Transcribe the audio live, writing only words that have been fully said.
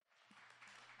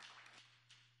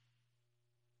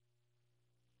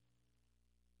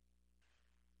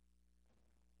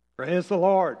Praise the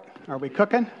Lord. Are we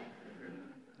cooking?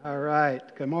 All right.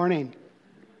 Good morning.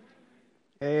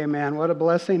 Amen. What a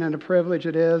blessing and a privilege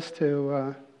it is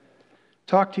to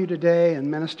talk to you today and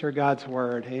minister God's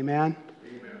Word. Amen.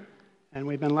 Amen. And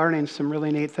we've been learning some really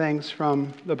neat things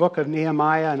from the book of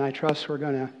Nehemiah, and I trust we're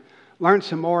going to learn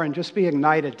some more and just be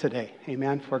ignited today.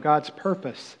 Amen. For God's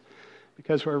purpose.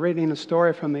 Because we're reading a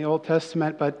story from the Old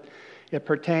Testament, but it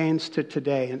pertains to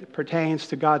today, and it pertains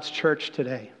to God's church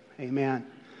today. Amen.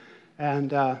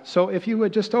 And so if you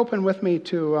would just open with me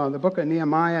to the book of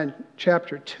Nehemiah,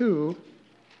 chapter 2.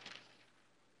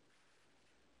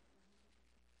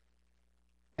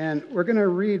 And we're going to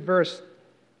read verse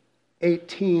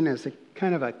 18 as a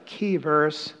kind of a key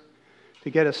verse to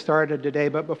get us started today.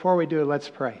 But before we do, let's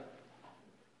pray.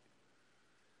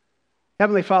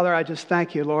 Heavenly Father, I just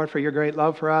thank you, Lord, for your great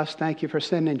love for us. Thank you for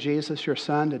sending Jesus, your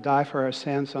Son, to die for our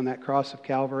sins on that cross of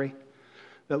Calvary.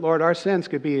 That, Lord, our sins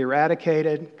could be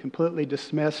eradicated, completely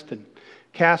dismissed, and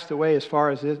cast away as far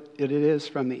as it is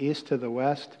from the east to the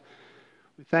west.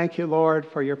 We thank you, Lord,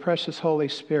 for your precious Holy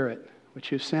Spirit,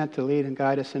 which you sent to lead and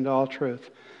guide us into all truth.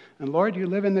 And, Lord, you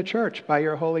live in the church by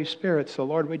your Holy Spirit. So,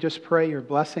 Lord, we just pray your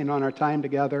blessing on our time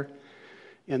together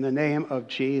in the name of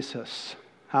Jesus.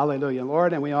 Hallelujah,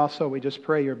 Lord. And we just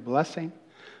pray your blessing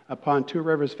upon Two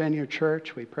Rivers Vineyard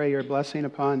Church. We pray your blessing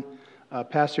upon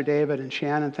Pastor David and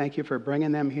Shannon. Thank you for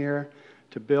bringing them here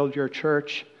to build your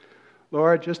church.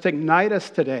 Lord, just ignite us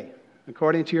today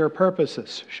according to your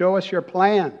purposes. Show us your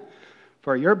plan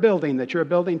for your building that you're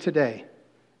building today.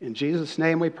 In Jesus'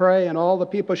 name we pray, and all the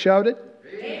people shouted,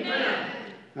 Amen.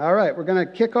 All right, we're going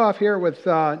to kick off here with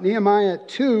Nehemiah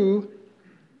 2,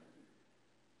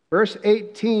 verse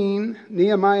 18.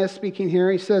 Nehemiah speaking here.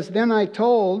 He says, Then I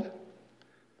told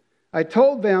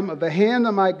them of the hand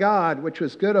of my God, which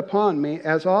was good upon me,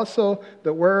 as also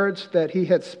the words that he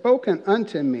had spoken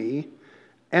unto me.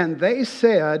 And they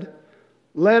said,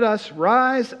 Let us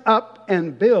rise up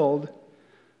and build.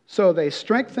 So they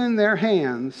strengthened their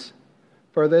hands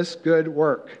for this good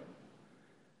work.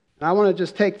 And I want to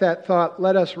just take that thought,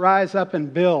 let us rise up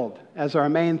and build, as our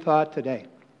main thought today,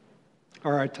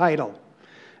 or our title.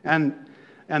 And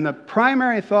the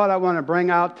primary thought I want to bring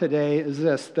out today is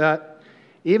this, that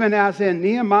even as in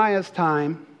Nehemiah's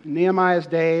time, Nehemiah's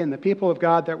day, and the people of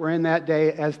God that were in that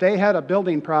day, as they had a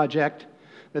building project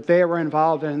that they were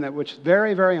involved in that was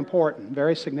very, very important,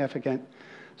 very significant,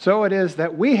 so it is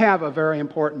that we have a very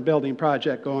important building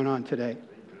project going on today.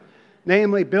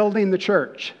 Namely, building the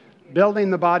church,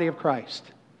 building the body of Christ.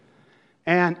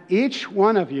 And each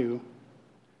one of you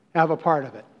have a part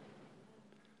of it.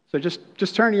 So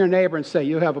just turn to your neighbor and say,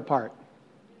 you have a part.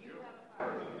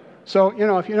 So,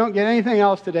 if you don't get anything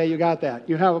else today, you got that.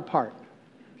 You have a part.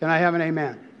 Can I have an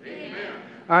amen? Amen.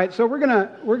 All right, so we're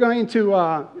going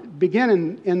to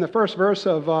begin in the first verse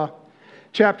of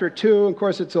chapter 2. Of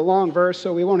course, it's a long verse,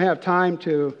 so we won't have time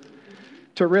to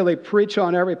really preach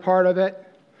on every part of it.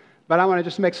 But I want to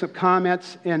just make some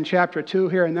comments in chapter 2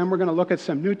 here, and then we're going to look at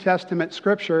some New Testament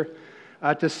scripture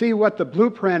to see what the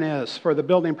blueprint is for the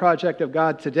building project of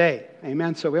God today.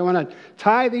 Amen. So we want to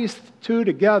tie these two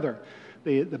together.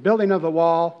 The building of the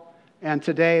wall, and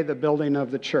today the building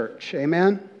of the church.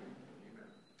 Amen?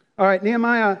 All right,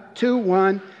 Nehemiah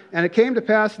 2:1. And it came to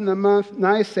pass in the month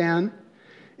Nisan,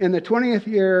 in the 20th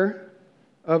year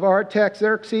of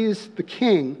Artaxerxes the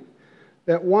king,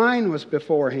 that wine was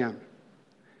before him.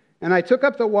 And I took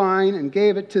up the wine and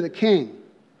gave it to the king.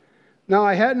 Now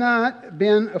I had not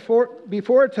been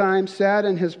before time sat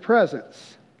in his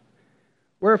presence.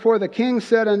 Wherefore the king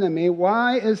said unto me,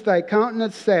 Why is thy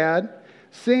countenance sad,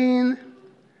 seeing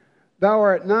thou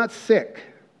art not sick?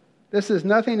 This is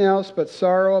nothing else but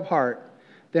sorrow of heart.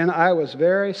 Then I was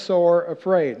very sore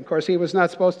afraid. Of course, he was not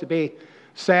supposed to be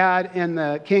sad in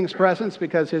the king's presence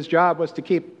because his job was to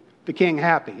keep the king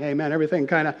happy. Amen.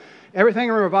 Everything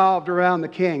revolved around the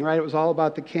king, right? It was all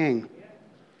about the king.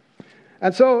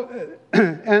 And so,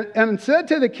 and said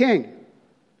to the king,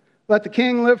 Let the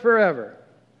king live forever.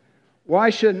 Why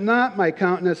should not my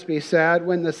countenance be sad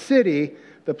when the city,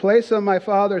 the place of my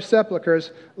father's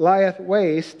sepulchres, lieth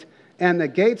waste, and the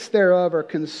gates thereof are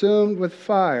consumed with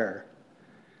fire?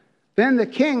 Then the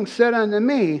king said unto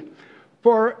me,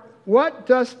 For what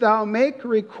dost thou make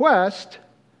request?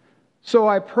 So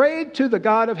I prayed to the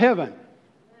God of heaven.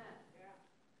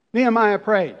 Nehemiah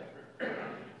prayed.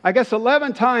 I guess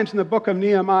 11 times in the book of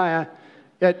Nehemiah,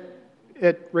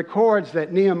 it records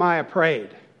that Nehemiah prayed.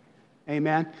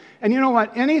 Amen. And you know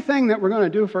what? Anything that we're going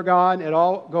to do for God, it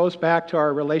all goes back to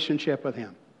our relationship with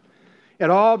Him.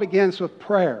 It all begins with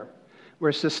prayer.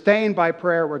 We're sustained by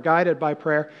prayer. We're guided by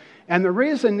prayer. And the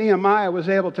reason Nehemiah was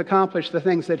able to accomplish the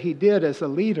things that he did as a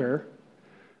leader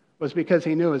was because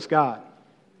he knew his God.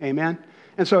 Amen?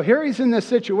 And so here he's in this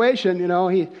situation,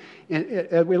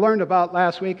 we learned about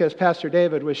last week as Pastor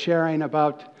David was sharing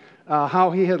about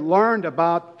how he had learned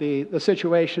about the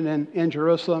situation in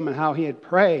Jerusalem and how he had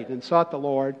prayed and sought the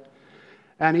Lord.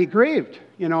 And he grieved,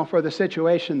 for the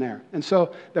situation there. And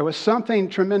so there was something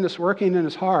tremendous working in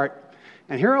his heart.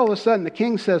 And here all of a sudden the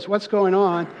king says, what's going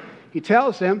on? He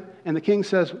tells him, and the king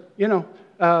says,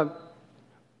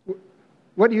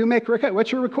 what do you make?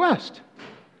 What's your request?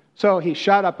 So he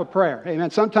shot up a prayer.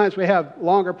 Amen. Sometimes we have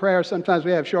longer prayers. Sometimes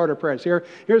we have shorter prayers.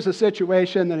 Here's the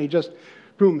situation, and he just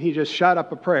shot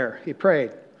up a prayer. He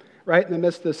prayed right in the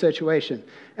midst of the situation.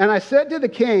 And I said to the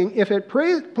king, if it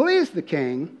please the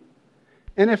king,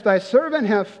 and if thy servant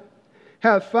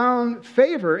have found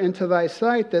favor into thy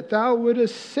sight, that thou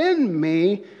wouldest send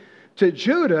me to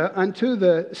Judah unto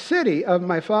the city of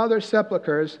my father's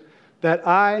sepulchres, that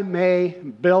I may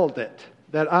build it.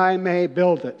 That I may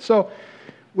build it. So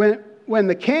when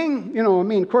the king,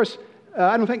 of course,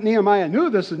 I don't think Nehemiah knew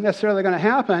this was necessarily going to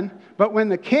happen, but when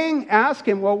the king asked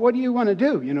him, well, what do you want to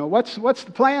do? What's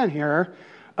the plan here?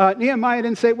 Nehemiah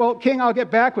didn't say, well, king, I'll get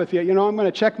back with you. I'm going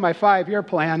to check my 5-year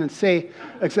plan and see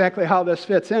exactly how this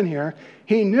fits in here.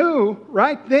 He knew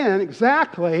right then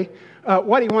exactly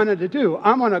what he wanted to do.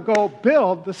 I'm going to go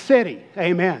build the city.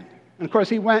 Amen. And of course,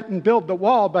 he went and built the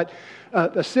wall, but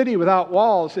the city without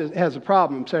walls has a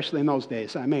problem, especially in those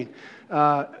days.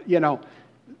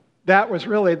 That was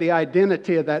really the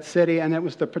identity of that city, and it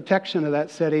was the protection of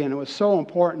that city, and it was so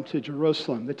important to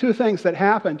Jerusalem. The two things that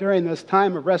happened during this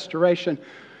time of restoration,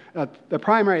 the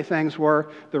primary things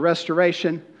were the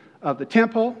restoration of the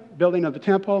temple, building of the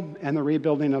temple, and the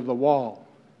rebuilding of the wall.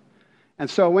 And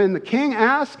so when the king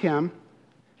asked him,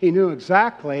 he knew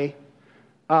exactly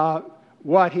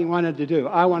what he wanted to do.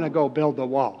 I want to go build the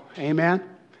wall. Amen?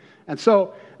 And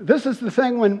so this is the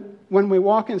thing when we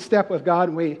walk in step with God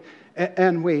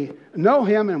and we know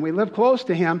him and we live close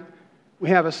to him, we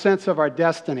have a sense of our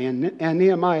destiny. And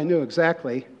Nehemiah knew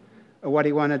exactly what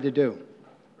he wanted to do.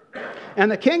 And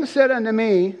the king said unto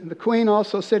me, the queen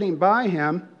also sitting by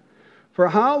him, for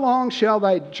how long shall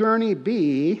thy journey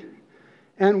be,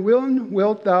 and when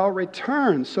wilt thou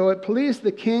return? So it pleased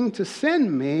the king to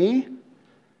send me,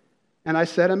 and I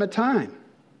set him a time.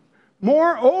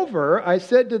 Moreover, I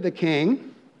said to the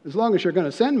king, as long as you're going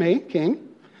to send me, king,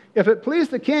 if it please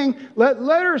the king, let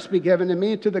letters be given to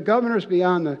me to the governors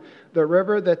beyond the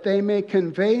river, that they may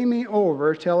convey me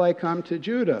over till I come to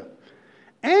Judah.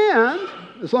 And,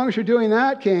 as long as you're doing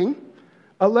that, king,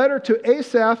 a letter to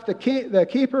Asaph, the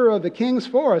keeper of the king's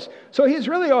forest. So he's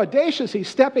really audacious. He's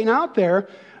stepping out there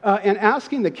and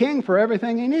asking the king for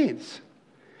everything he needs.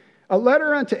 A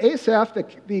letter unto Asaph,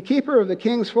 the keeper of the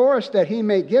king's forest, that he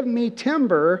may give me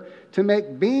timber to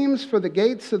make beams for the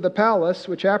gates of the palace,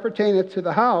 which appertaineth to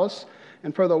the house,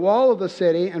 and for the wall of the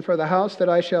city, and for the house that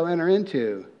I shall enter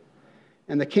into.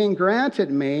 And the king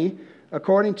granted me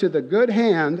according to the good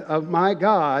hand of my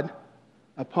God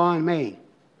upon me.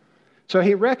 So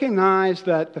he recognized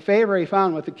that the favor he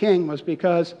found with the king was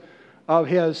because of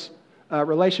his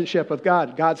relationship with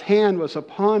God. God's hand was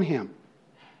upon him.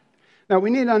 Now, we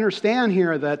need to understand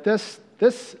here that this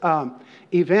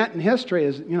event in history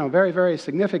is, very, very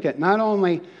significant, not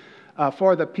only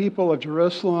for the people of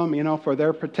Jerusalem, for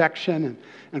their protection, and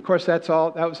of course that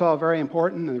was all very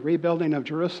important, the rebuilding of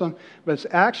Jerusalem, but it's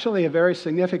actually a very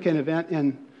significant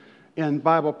event in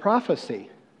Bible prophecy,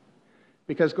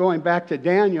 because going back to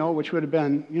Daniel, which would have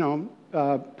been,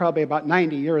 probably about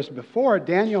 90 years before,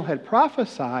 Daniel had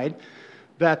prophesied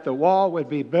that the wall would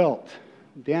be built.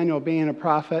 Daniel being a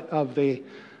prophet of the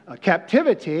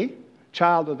captivity,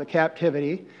 child of the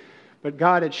captivity, but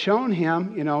God had shown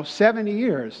him, 70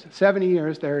 years,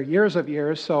 there are years of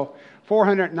years, so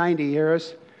 490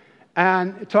 years,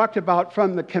 and it talked about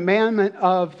from the commandment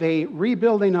of the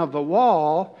rebuilding of the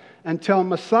wall until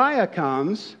Messiah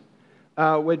comes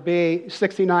would be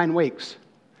 69 weeks.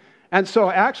 And so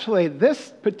actually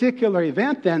this particular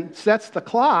event then sets the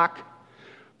clock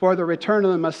for the return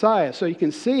of the Messiah. So you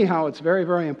can see how it's very,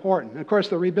 very important. And of course,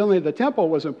 the rebuilding of the temple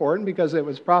was important because it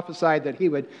was prophesied that he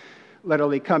would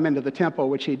literally come into the temple,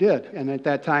 which he did. And at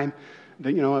that time,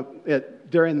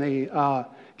 during the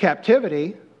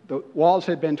captivity, the walls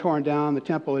had been torn down, the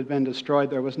temple had been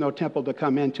destroyed, there was no temple to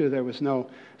come into, there was no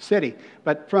city.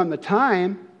 But from the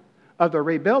time of the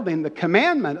rebuilding, the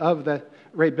commandment of the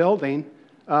rebuilding,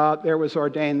 there was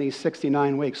ordained these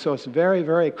 69 weeks. So it's very,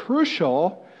 very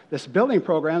crucial. This building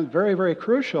program is very, very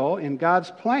crucial in God's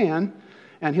plan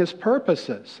and his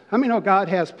purposes. How many know God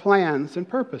has plans and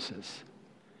purposes?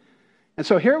 And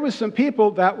so here was some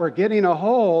people that were getting a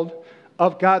hold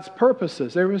of God's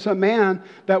purposes. There was a man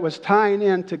that was tying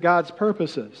into God's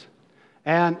purposes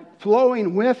and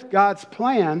flowing with God's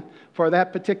plan for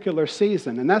that particular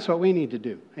season. And that's what we need to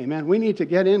do. Amen. We need to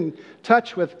get in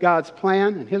touch with God's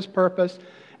plan and His purpose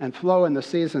and flow in the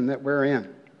season that we're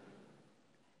in.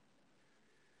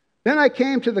 Then I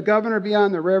came to the governor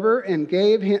beyond the river and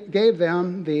gave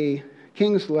them the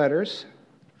king's letters.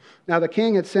 Now the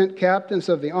king had sent captains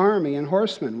of the army and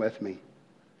horsemen with me.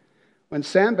 When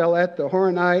Sanballat the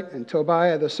Horonite and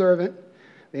Tobiah the servant,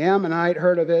 the Ammonite,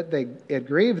 heard of it, it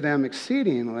grieved them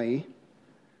exceedingly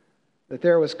that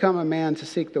there was come a man to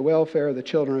seek the welfare of the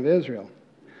children of Israel.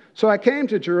 So I came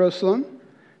to Jerusalem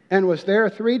and was there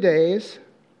 3 days,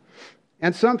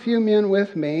 and some few men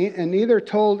with me, and neither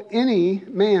told any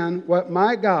man what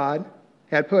my God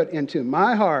had put into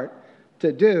my heart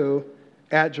to do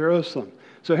at Jerusalem.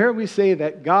 So here we see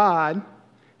that God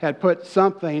had put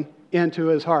something into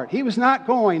his heart. He was not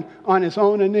going on his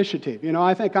own initiative. You know,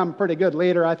 I think I'm a pretty good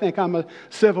leader. I think I'm a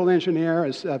civil engineer,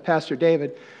 as Pastor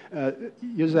David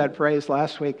used that phrase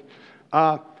last week.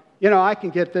 I can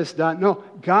get this done. No,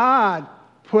 God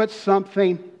put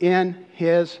something in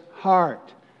his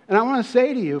heart. And I want to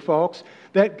say to you folks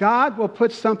that God will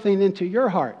put something into your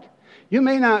heart. You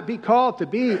may not be called to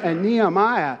be a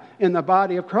Nehemiah in the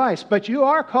body of Christ, but you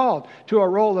are called to a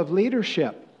role of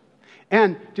leadership.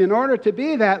 And in order to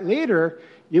be that leader,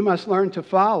 you must learn to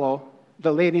follow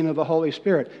the leading of the Holy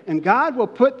Spirit. And God will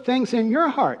put things in your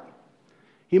heart.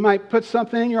 He might put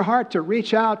something in your heart to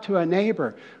reach out to a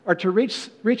neighbor or to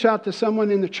reach out to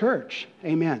someone in the church.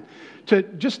 Amen.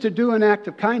 Just to do an act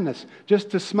of kindness, just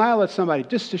to smile at somebody,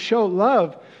 just to show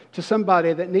love to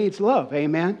somebody that needs love.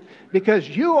 Amen. Because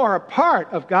you are a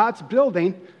part of God's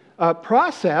building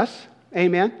process.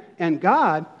 Amen. And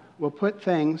God will put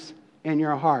things in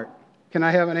your heart. Can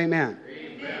I have an amen?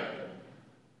 Amen.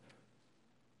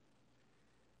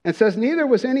 And says, neither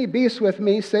was any beast with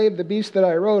me save the beast that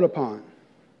I rode upon.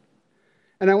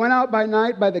 And I went out by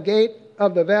night by the gate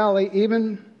of the valley,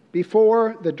 even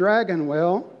before the dragon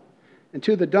well, and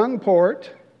to the dung port,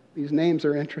 these names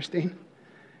are interesting,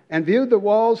 and viewed the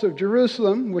walls of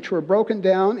Jerusalem, which were broken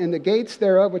down, and the gates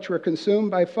thereof, which were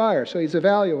consumed by fire. So he's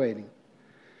evaluating.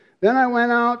 Then I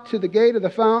went out to the gate of the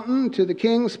fountain, to the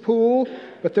king's pool,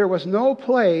 but there was no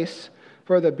place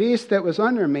for the beast that was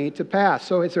under me to pass.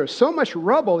 So there's so much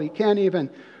rubble, he can't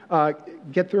even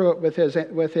get through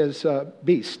it with his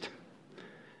beast.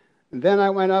 And then I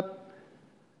went up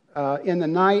in the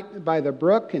night by the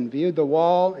brook and viewed the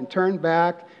wall and turned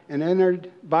back and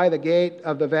entered by the gate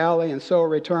of the valley and so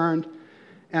returned.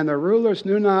 And the rulers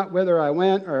knew not whither I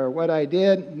went or what I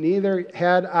did, neither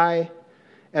had I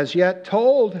as yet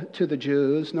told to the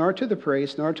Jews, nor to the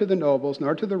priests, nor to the nobles,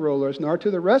 nor to the rulers, nor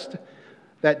to the rest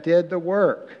that did the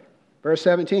work. Verse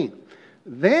 17.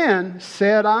 Then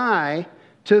said I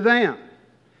to them,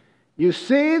 you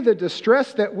see the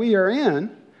distress that we are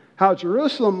in, how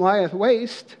Jerusalem lieth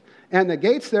waste, and the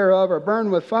gates thereof are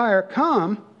burned with fire.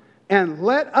 Come, and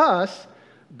let us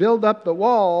build up the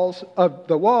wall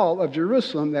of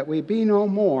Jerusalem, that we be no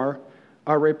more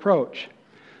a reproach.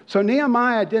 So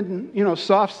Nehemiah didn't,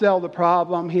 soft sell the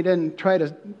problem. He didn't try to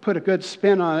put a good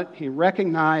spin on it. He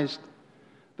recognized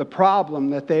the problem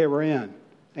that they were in.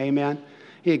 Amen.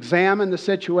 He examined the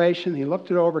situation. He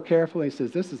looked it over carefully. He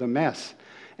says, this is a mess.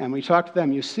 And we talked to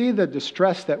them, you see the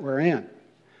distress that we're in.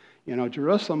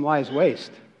 Jerusalem lies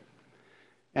waste.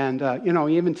 And,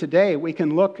 even today we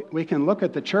can look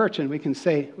at the church and we can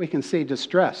see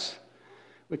distress.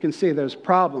 We can see there's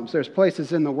problems. There's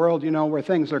places in the world, where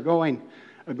things are going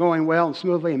well and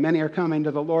smoothly, and many are coming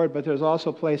to the Lord, but there's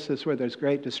also places where there's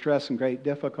great distress and great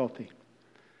difficulty.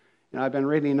 I've been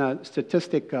reading a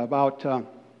statistic about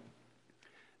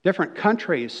different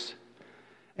countries,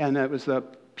 and it was the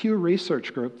Pew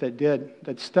Research Group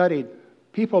that studied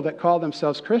people that call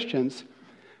themselves Christians,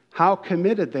 how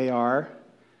committed they are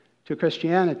to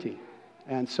Christianity.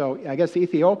 And so I guess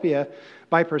Ethiopia,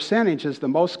 by percentage, is the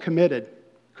most committed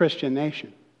Christian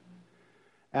nation.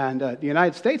 And the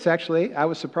United States, actually, I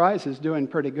was surprised, is doing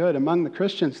pretty good. Among the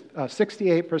Christians,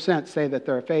 68% say that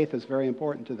their faith is very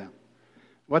important to them.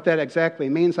 What that exactly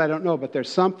means, I don't know, but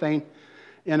there's something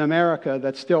in America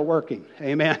that's still working.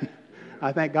 Amen.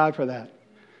 I thank God for that.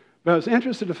 But I was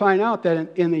interested to find out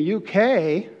that in the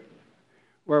UK,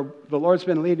 where the Lord's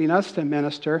been leading us to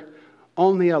minister,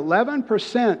 only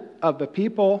 11% of the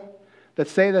people that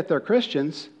say that they're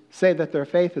Christians say that their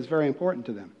faith is very important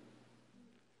to them.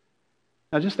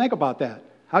 Now just think about that.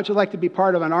 How'd you like to be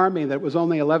part of an army that was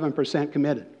only 11%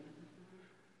 committed?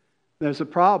 There's a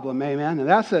problem, amen? And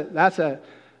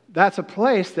that's a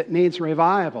place that needs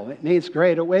revival. It needs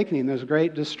great awakening. There's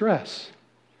great distress.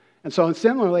 And so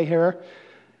similarly here,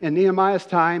 in Nehemiah's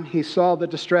time, he saw the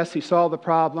distress, he saw the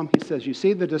problem. He says, you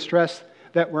see the distress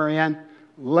that we're in?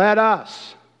 Let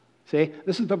us. See,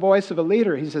 this is the voice of a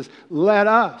leader. He says, let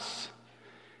us.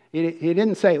 He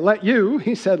didn't say, let you.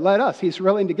 He said, let us. He's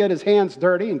willing to get his hands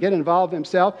dirty and get involved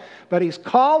himself, but he's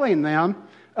calling them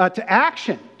to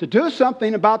action, to do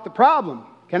something about the problem.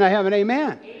 Can I have an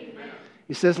amen? Amen.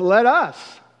 He says, let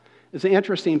us. It's an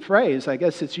interesting phrase. I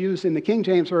guess it's used in the King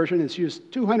James Version. It's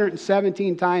used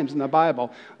 217 times in the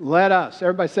Bible. Let us.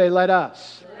 Everybody say, let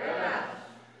us. Let us.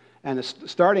 And it's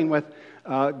starting with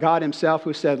God himself,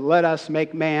 who said, let us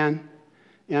make man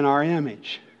in our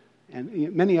image.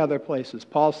 And many other places.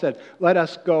 Paul said, let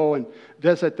us go and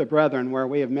visit the brethren where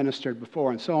we have ministered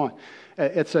before, and so on.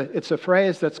 It's a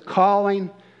phrase that's calling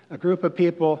a group of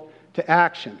people to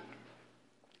action.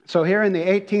 So here in the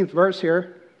 18th verse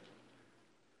here,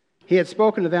 he had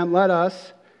spoken to them, let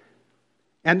us.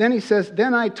 And then he says,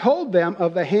 then I told them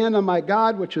of the hand of my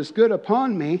God, which is good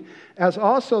upon me, as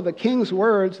also the king's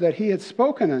words that he had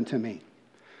spoken unto me.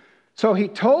 So he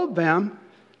told them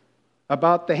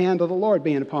about the hand of the Lord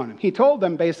being upon him. He told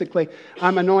them basically,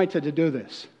 I'm anointed to do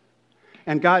this.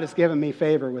 And God has given me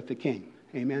favor with the king.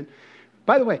 Amen.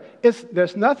 By the way,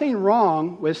 there's nothing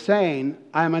wrong with saying,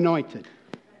 I'm anointed.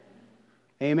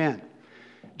 Amen.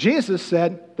 Jesus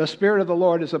said, the Spirit of the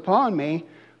Lord is upon me,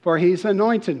 for he's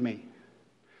anointed me.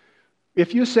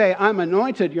 If you say, I'm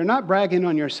anointed, you're not bragging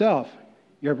on yourself.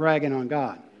 You're bragging on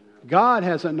God. God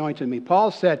has anointed me. Paul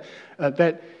said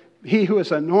that he who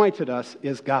has anointed us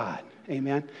is God.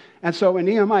 Amen. And so when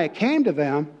Nehemiah came to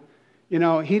them, he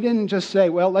didn't just say,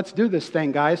 well, let's do this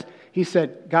thing, guys. He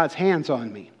said, God's hand's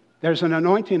on me. There's an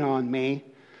anointing on me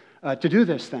to do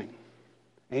this thing.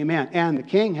 Amen. And the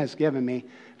king has given me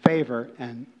favor,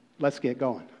 and let's get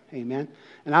going. Amen.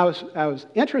 And I was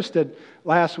interested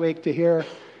last week to hear,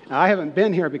 I haven't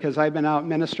been here because I've been out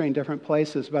ministering different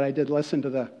places, but I did listen to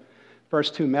the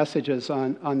first two messages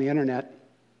on the internet,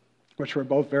 which were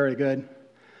both very good.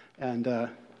 And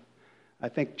I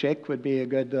think Jake would be a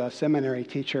good seminary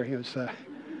teacher. He was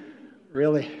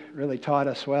really taught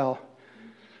us well.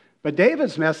 But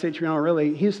David's message,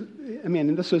 really,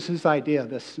 this was his idea,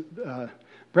 this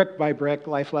brick by brick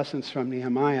life lessons from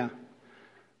Nehemiah.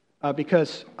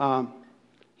 Because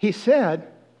he said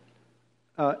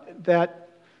that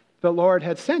the Lord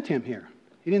had sent him here.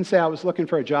 He didn't say, I was looking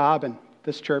for a job and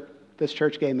this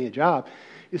church gave me a job.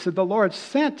 He said, the Lord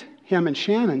sent him and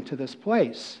Shannon to this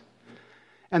place,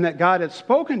 and that God had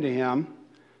spoken to him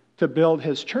to build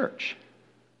his church.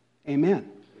 Amen.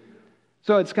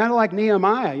 So it's kind of like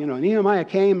Nehemiah. Nehemiah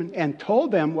came and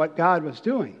told them what God was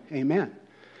doing. Amen.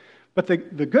 But the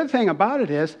good thing about it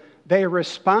is they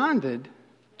responded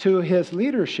to his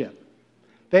leadership.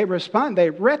 They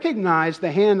recognized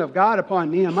the hand of God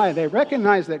upon Nehemiah. They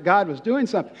recognized that God was doing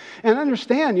something. And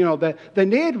understand, that the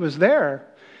need was there,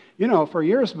 for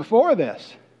years before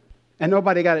this. And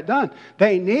nobody got it done.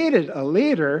 They needed a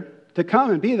leader to come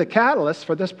and be the catalyst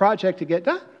for this project to get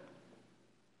done.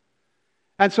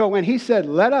 And so when he said,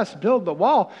 let us build the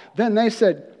wall, then they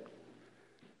said,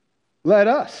 let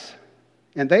us.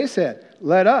 And they said,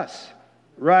 let us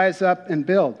rise up and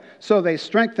build. So they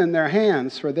strengthened their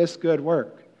hands for this good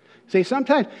work. See,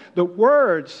 sometimes the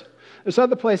words, there's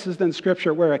other places in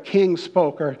Scripture where a king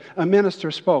spoke or a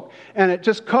minister spoke, and it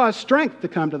just caused strength to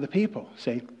come to the people,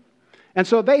 see. And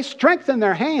so they strengthened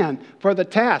their hand for the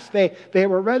task. They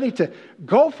were ready to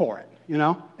go for it,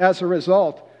 as a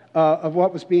result of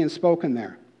what was being spoken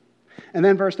there. And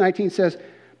then verse 19 says,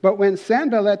 but when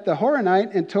Sanballat the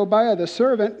Horonite and Tobiah the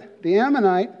servant, the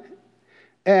Ammonite,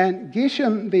 and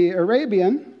Geshem the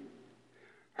Arabian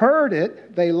heard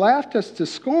it, they laughed us to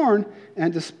scorn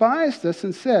and despised us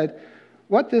and said,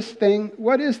 what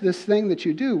is this thing that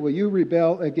you do? Will you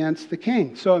rebel against the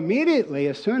king? So immediately,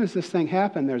 as soon as this thing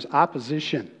happened, there's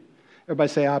opposition. Everybody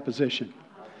say opposition.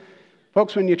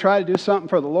 Folks, when you try to do something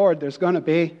for the Lord, there's going to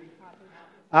be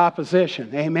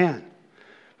opposition. Amen.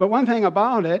 But one thing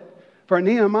about it, for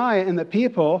Nehemiah and the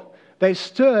people, they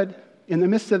stood in the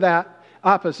midst of that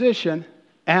opposition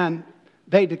and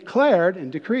they declared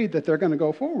and decreed that they're going to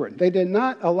go forward. They did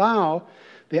not allow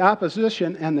the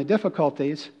opposition and the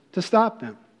difficulties to stop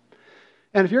them.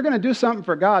 And if you're going to do something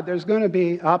for God, there's going to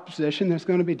be opposition, there's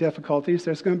going to be difficulties,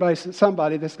 there's going to be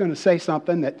somebody that's going to say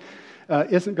something that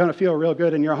isn't going to feel real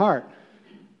good in your heart.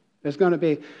 There's going to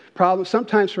be problems,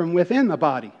 sometimes from within the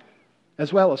body,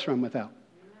 as well as from without.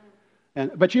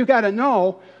 But you've got to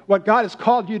know what God has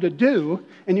called you to do,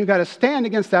 and you've got to stand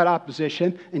against that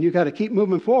opposition, and you've got to keep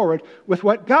moving forward with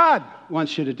what God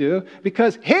wants you to do,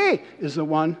 because He is the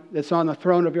one that's on the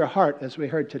throne of your heart, as we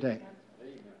heard today.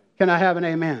 Can I have an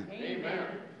amen? Amen.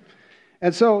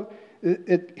 And so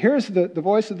here's the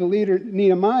voice of the leader,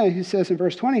 Nehemiah. He says in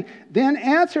verse 20, "Then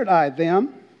answered I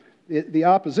them," the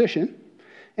opposition,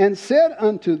 "and said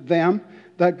unto them,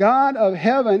 the God of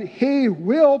heaven, he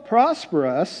will prosper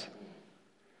us.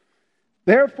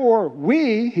 Therefore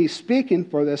we," he's speaking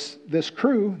for this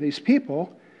crew, these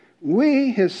people,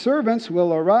 "we, his servants,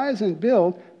 will arise and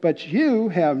build, but you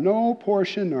have no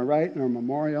portion nor right nor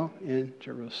memorial in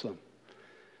Jerusalem."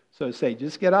 So say,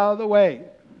 just get out of the way,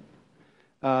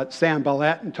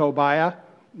 Sanballat and Tobiah.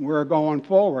 We're going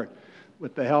forward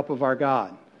with the help of our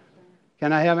God.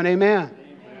 Can I have an amen?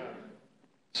 Amen.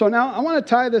 So now I want to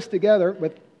tie this together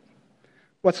with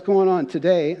what's going on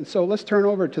today. And so let's turn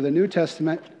over to the New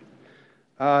Testament,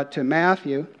 to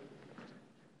Matthew.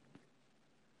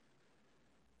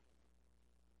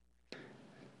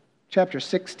 Chapter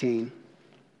 16.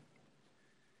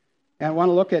 And I want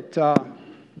to look at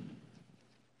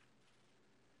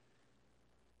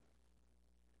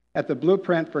the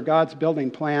blueprint for God's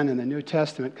building plan in the New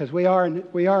Testament, because we are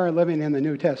living in the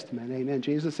New Testament. Amen.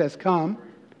 Jesus has come.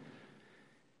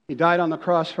 He died on the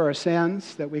cross for our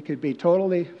sins, that we could be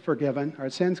totally forgiven, our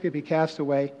sins could be cast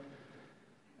away,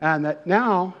 and that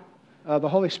now the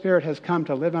Holy Spirit has come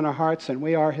to live in our hearts, and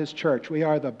we are his church. We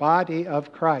are the body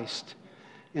of Christ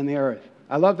in the earth.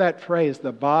 I love that phrase,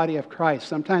 the body of Christ.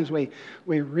 Sometimes we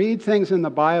read things in the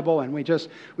Bible and we just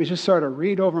sort of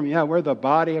read over them. Yeah, we're the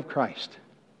body of Christ.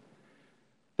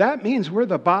 That means we're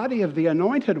the body of the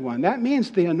anointed one. That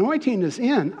means the anointing is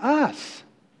in us.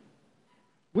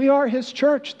 We are his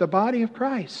church, the body of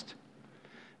Christ.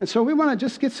 And so we want to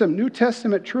just get some New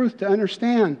Testament truth to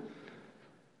understand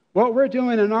what we're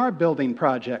doing in our building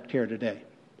project here today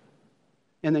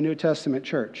in the New Testament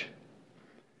church.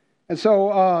 And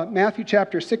so Matthew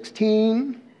chapter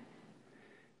 16,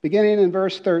 beginning in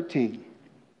verse 13.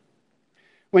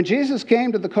 When Jesus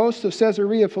came to the coast of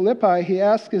Caesarea Philippi, he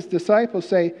asked his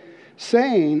disciples,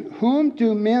 saying, "Whom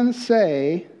do men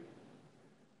say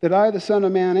that I, the Son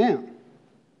of Man, am?"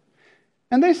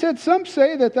 And they said, "Some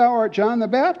say that thou art John the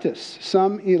Baptist,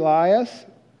 some Elias,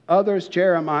 others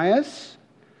Jeremiah,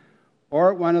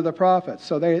 or one of the prophets."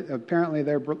 So they're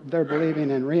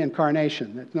believing in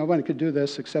reincarnation. That no one could do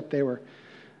this except they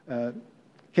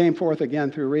came forth again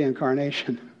through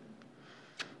reincarnation.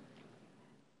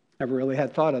 Never really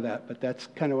had thought of that, but that's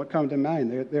kind of what comes to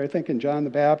mind. They're thinking John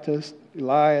the Baptist,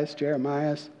 Elias,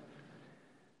 Jeremiah.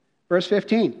 Verse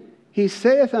 15, he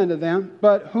saith unto them,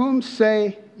 "But whom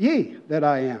say ye that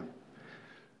I am?"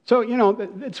 So,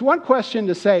 it's one question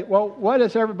to say, well, what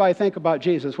does everybody think about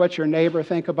Jesus? What's your neighbor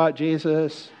think about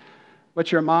Jesus?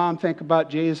 What's your mom think about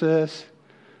Jesus?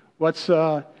 What's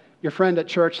your friend at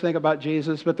church think about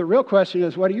Jesus? But the real question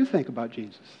is, what do you think about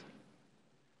Jesus?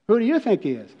 Who do you think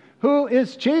he is? Who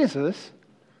is Jesus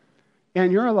in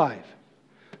your life?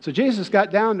 So Jesus got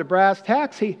down to brass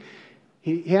tacks.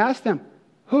 He asked them,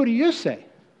 "Who do you say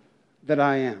that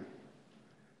I am?"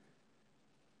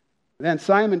 Then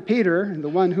Simon Peter, the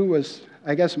one who was,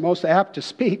 I guess, most apt to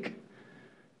speak,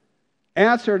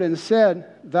 answered and said,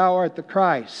 "Thou art the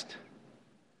Christ,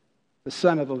 the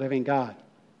Son of the living God."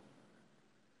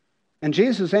 And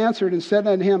Jesus answered and said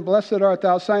unto him, "Blessed art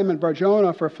thou, Simon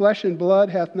Bar-Jonah, for flesh and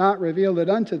blood hath not revealed it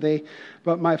unto thee,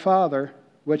 but my Father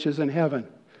which is in heaven."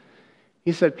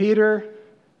 He said, "Peter,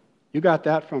 you got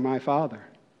that from my Father.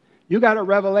 You got a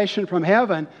revelation from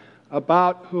heaven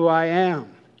about who I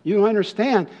am. You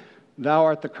understand, thou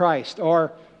art the Christ,"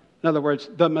 or in other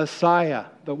words, the Messiah,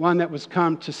 the one that was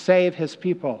come to save his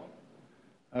people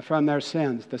from their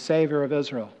sins, the Savior of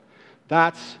Israel.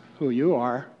 That's who you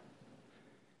are.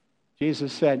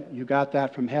 Jesus said, you got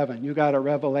that from heaven. You got a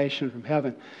revelation from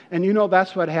heaven. And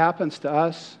that's what happens to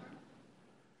us.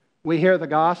 We hear the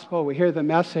gospel, we hear the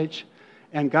message,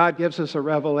 and God gives us a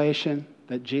revelation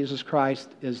that Jesus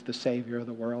Christ is the Savior of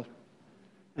the world.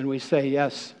 And we say,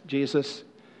 "Yes, Jesus,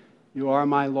 you are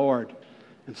my Lord."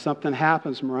 And something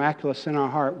happens miraculous in our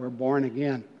heart. We're born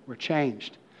again. We're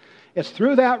changed. It's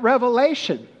through that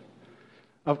revelation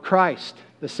of Christ,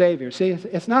 the Savior. See,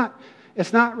 it's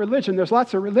not religion. There's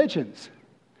lots of religions.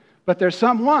 But there's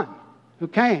someone who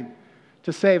came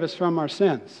to save us from our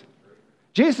sins.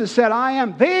 Jesus said, "I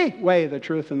am the way, the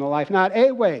truth, and the life." Not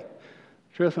a way,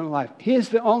 truth, and the life. He is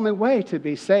the only way to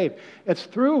be saved. It's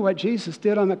through what Jesus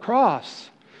did on the cross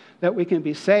that we can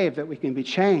be saved, that we can be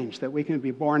changed, that we can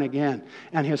be born again,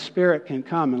 and his Spirit can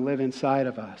come and live inside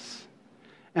of us.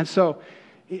 And so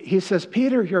he says,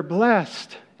 "Peter, you're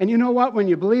blessed." And you know what? When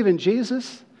you believe in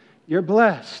Jesus, you're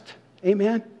blessed.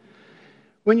 Amen?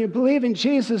 When you believe in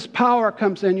Jesus, power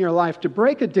comes in your life to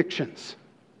break addictions.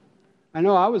 I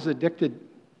know I was addicted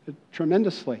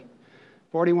tremendously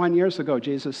 41 years ago,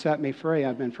 Jesus set me free.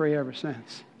 I've been free ever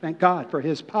since. Thank God for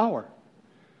His power.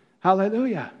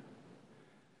 Hallelujah.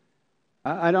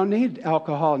 I don't need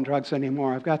alcohol and drugs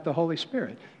anymore. I've got the Holy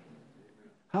Spirit.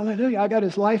 Hallelujah. I got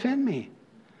His life in me.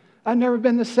 I've never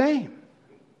been the same.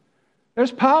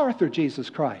 There's power through Jesus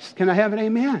Christ. Can I have an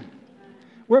amen?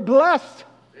 We're blessed.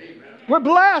 Amen. We're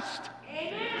blessed.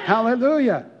 Amen.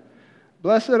 Hallelujah.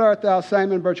 Blessed art thou,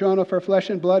 Simon Barjona, for flesh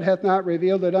and blood hath not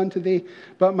revealed it unto thee,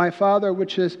 but my Father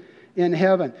which is in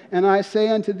heaven. And I say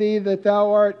unto thee that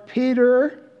thou art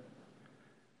Peter,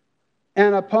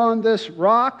 and upon this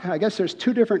rock, I guess there's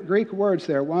two different Greek words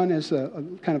there. One is a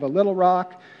kind of a little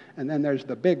rock, and then there's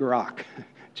the big rock.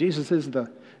 Jesus is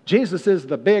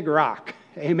the big rock.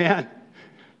 Amen.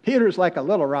 Peter's like a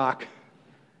little rock.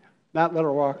 Not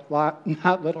Little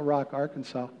Rock,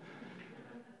 Arkansas.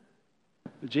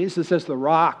 Jesus is the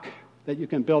rock that you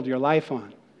can build your life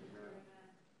on.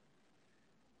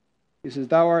 He says,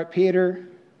 thou art Peter,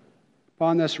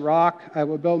 upon this rock I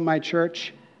will build my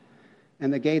church,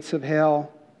 and the gates of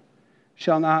hell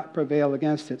shall not prevail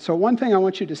against it. So one thing I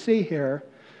want you to see here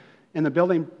in the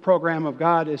building program of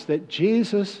God is that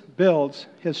Jesus builds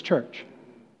His church.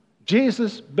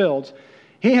 Jesus builds.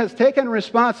 He has taken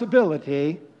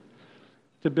responsibility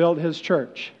to build His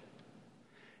church.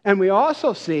 And we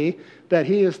also see that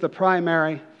He is the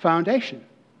primary foundation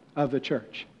of the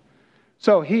church.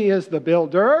 So He is the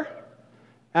builder,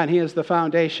 and He is the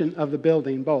foundation of the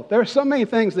building both. There are so many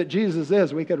things that Jesus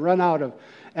is. We could run out of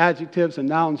adjectives and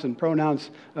nouns and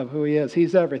pronouns of who He is.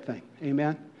 He's everything.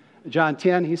 Amen. John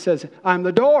 10, He says, I'm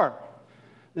the door.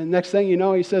 The next thing you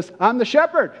know, He says, I'm the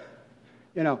shepherd.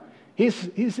 You know,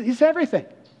 He's everything.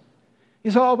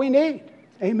 He's all we need.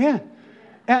 Amen.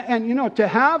 And you know, to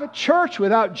have a church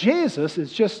without Jesus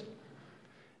is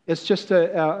just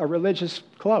a religious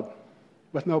club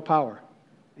with no power.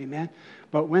 Amen.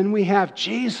 But when we have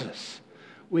Jesus,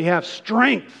 we have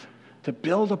strength to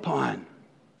build upon.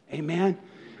 Amen.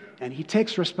 And He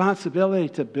takes responsibility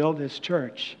to build His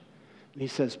church. And He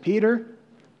says, Peter,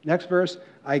 next verse,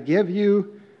 I give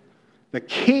you the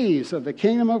keys of the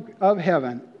kingdom of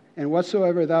heaven, and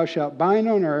whatsoever thou shalt bind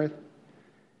on earth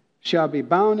shall be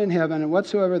bound in heaven, and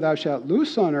whatsoever thou shalt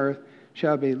loose on earth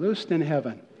shall be loosed in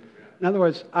heaven. In other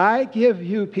words, I give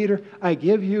you, Peter, I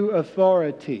give you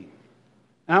authority.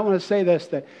 And I want to say this,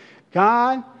 that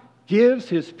God gives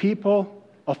His people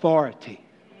authority.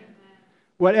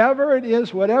 Whatever it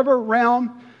is, whatever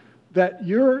realm that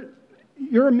your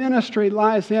ministry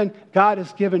lies in, God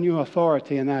has given you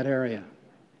authority in that area.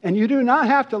 And you do not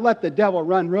have to let the devil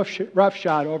run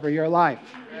roughshod over your life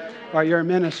or your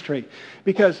ministry,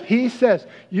 because He says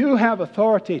you have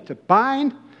authority to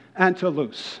bind and to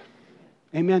loose.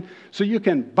 Amen. So you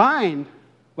can bind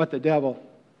what the devil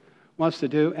wants to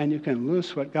do, and you can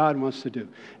loose what God wants to do.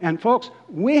 And folks,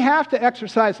 we have to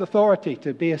exercise authority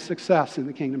to be a success in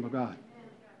the kingdom of God.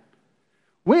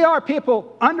 We are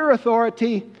people under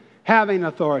authority, having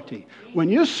authority. When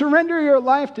you surrender your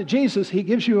life to Jesus, He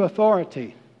gives you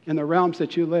authority in the realms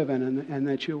that you live in and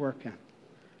that you work in.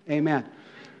 Amen.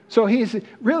 So He's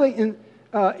really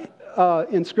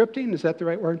inscripting, is that the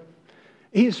right word?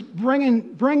 He's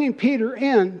bringing Peter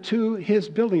into His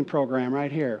building program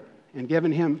right here and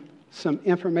giving him some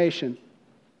information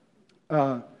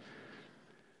about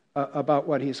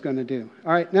what he's going to do.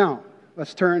 All right, now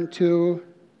let's turn to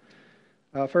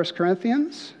 1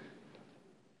 Corinthians.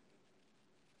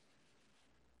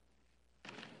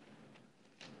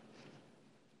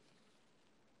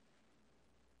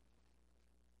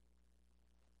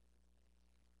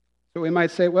 So we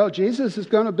might say, well, Jesus is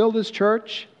going to build His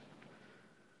church.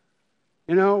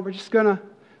 You know, we're just going to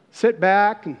sit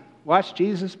back and watch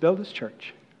Jesus build His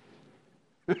church.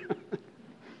 1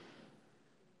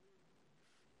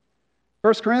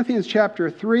 Corinthians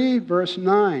chapter 3, verse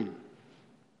 9.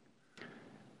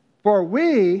 For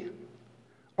we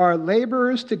are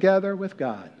laborers together with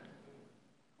God.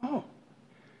 Oh,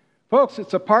 folks,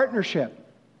 it's a partnership.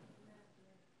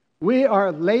 We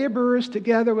are laborers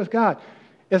together with God.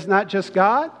 It's not just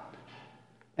God,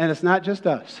 and it's not just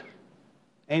us.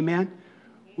 Amen?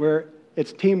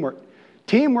 It's teamwork.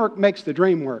 Teamwork makes the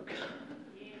dream work.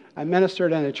 I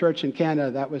ministered in a church in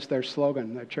Canada. That was their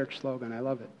slogan, their church slogan. I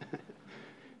love it.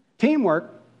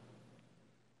 Teamwork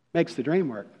makes the dream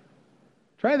work.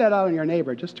 Try that out on your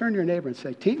neighbor. Just turn to your neighbor and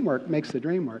say, teamwork makes the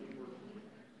dream work.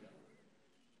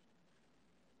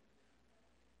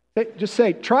 Just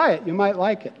say, try it. You might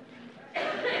like it.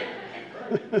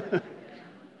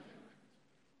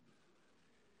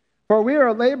 For we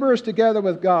are laborers together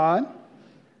with God.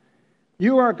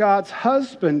 You are God's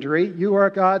husbandry. You are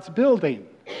God's building.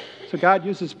 So God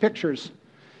uses pictures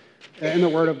in the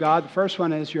Word of God. The first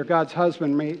one is you're God's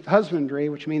husbandry,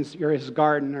 which means you're His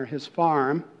garden or His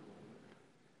farm.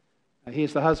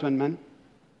 He's the husbandman.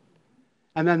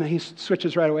 And then he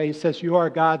switches right away. He says, you are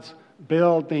God's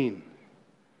building.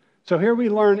 So here we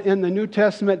learn in the New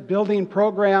Testament building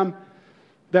program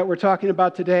that we're talking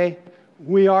about today,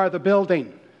 we are the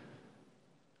building.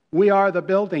 We are the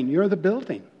building. You're the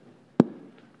building.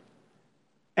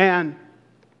 And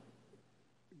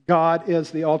God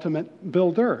is the ultimate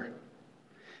builder.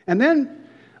 And then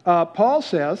Paul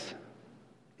says,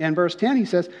 in verse 10, he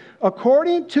says,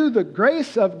 according to the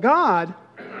grace of God,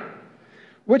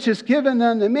 which is given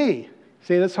unto me.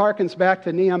 See, this harkens back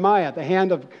to Nehemiah. The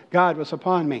hand of God was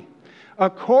upon me.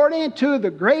 According to the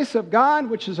grace of God,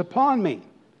 which is upon me.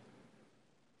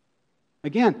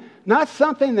 Again, not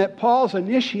something that Paul's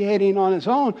initiating on his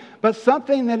own, but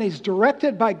something that he's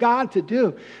directed by God to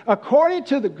do. According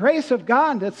to the grace of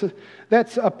God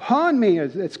that's upon me,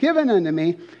 it's given unto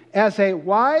me, as a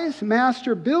wise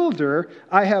master builder,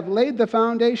 I have laid the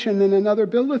foundation, and another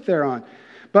buildeth thereon.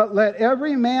 But let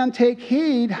every man take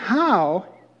heed how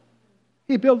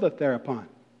he buildeth thereupon.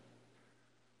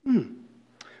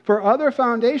 For other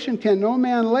foundation can no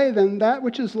man lay than that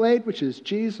which is laid, which is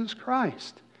Jesus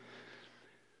Christ.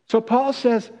 So Paul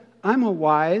says, I'm a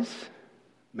wise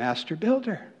master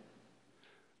builder.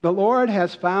 The Lord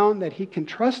has found that He can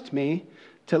trust me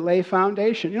to lay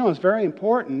foundation. You know, it's very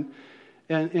important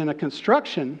in a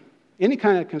construction, any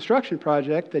kind of construction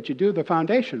project, that you do the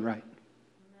foundation right.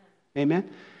 Amen?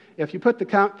 If you put the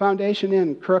foundation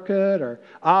in crooked or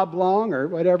oblong or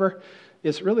whatever,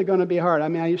 it's really going to be hard. I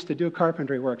mean, I used to do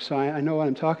carpentry work, so I know what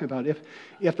I'm talking about.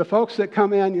 If the folks that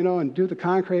come in, you know, and do the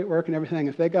concrete work and everything,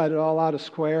 if they got it all out of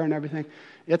square and everything,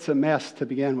 it's a mess to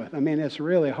begin with. I mean, it's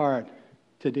really hard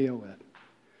to deal with.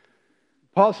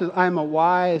 Paul says, I'm a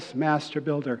wise master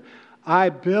builder. I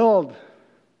build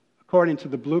according to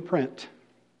the blueprint.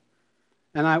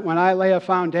 And when I lay a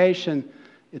foundation,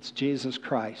 it's Jesus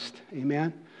Christ.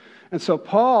 Amen? And so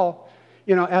Paul,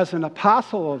 you know, as an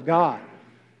apostle of God,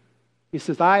 he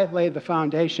says, I have laid the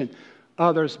foundation,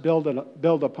 others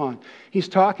build upon. He's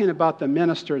talking about the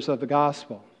ministers of the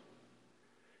gospel.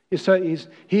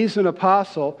 He's an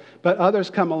apostle, but others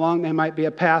come along. They might be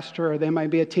a pastor, or they might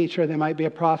be a teacher, they might be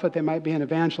a prophet, they might be an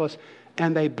evangelist,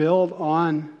 and they build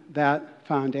on that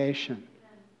foundation.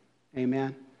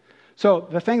 Amen. So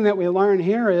the thing that we learn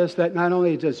here is that not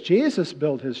only does Jesus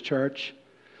build His church,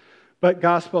 but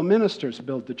gospel ministers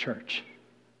build the church.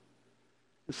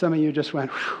 And some of you just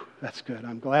went, whew, that's good.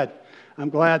 I'm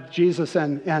glad Jesus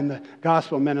and the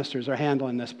gospel ministers are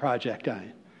handling this project.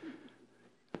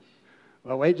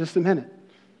 Well, wait just a minute.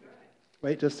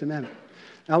 Wait just a minute.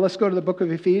 Now let's go to the book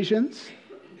of Ephesians.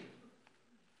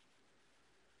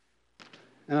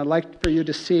 And I'd like for you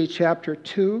to see chapter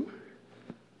 2,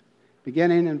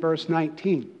 beginning in verse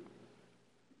 19.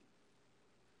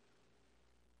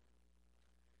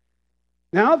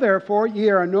 Now, therefore, ye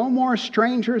are no more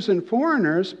strangers and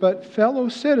foreigners, but fellow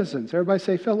citizens. Everybody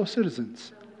say fellow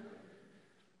citizens.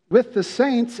 With the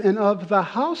saints and of the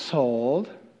household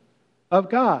of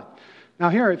God. Now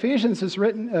here, Ephesians is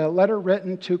a letter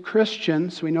written to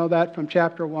Christians. We know that from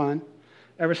chapter 1.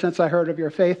 Ever since I heard of your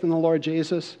faith in the Lord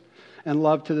Jesus and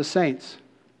love to the saints.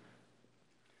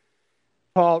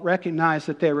 Paul recognized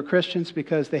that they were Christians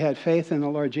because they had faith in the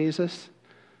Lord Jesus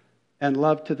and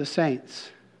love to the saints.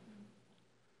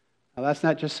 Now, that's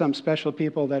not just some special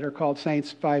people that are called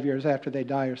saints 5 years after they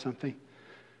die or something.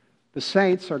 The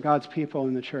saints are God's people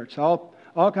in the church. All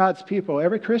God's people,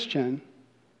 every Christian,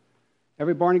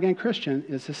 every born-again Christian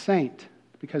is a saint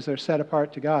because they're set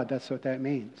apart to God. That's what that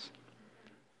means.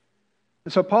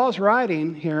 And so Paul's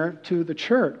writing here to the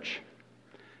church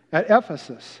at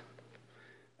Ephesus.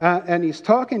 And he's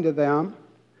talking to them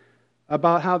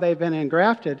about how they've been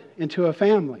engrafted into a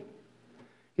family.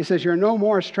 He says, you're no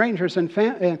more strangers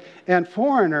and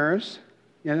foreigners,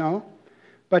 you know,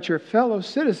 but you're fellow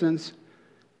citizens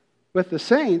with the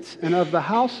saints and of the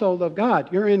household of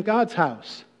God. You're in God's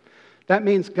house. That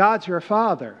means God's your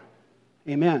Father.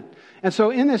 Amen. And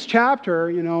so in this chapter,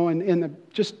 you know, in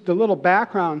just the little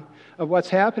background of what's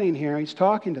happening here, he's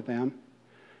talking to them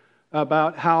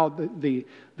about how the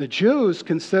Jews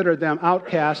considered them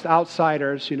outcasts,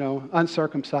 outsiders, you know,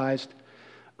 uncircumcised,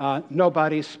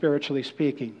 nobody spiritually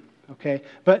speaking. Okay?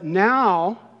 But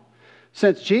now,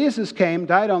 since Jesus came,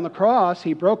 died on the cross,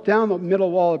 He broke down the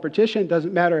middle wall of partition. It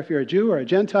doesn't matter if you're a Jew or a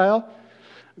Gentile,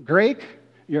 Greek,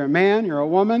 you're a man, you're a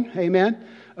woman, amen.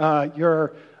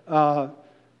 You're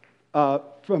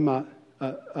from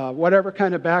whatever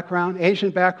kind of background, Asian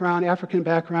background, African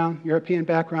background, European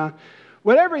background.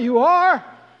 Whatever you are,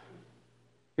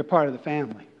 you're part of the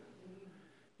family.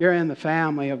 You're in the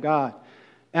family of God.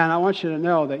 And I want you to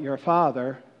know that your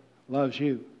Father loves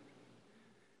you.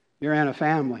 You're in a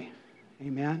family.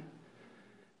 Amen?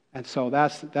 And so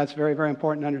that's very, very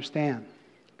important to understand.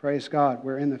 Praise God.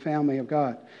 We're in the family of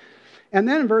God. And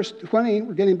then in verse 20,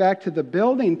 we're getting back to the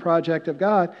building project of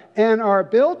God, and are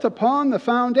built upon the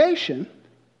foundation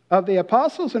of the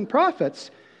apostles and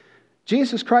prophets,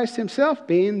 Jesus Christ himself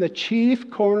being the chief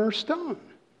cornerstone.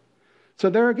 So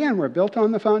there again, we're built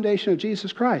on the foundation of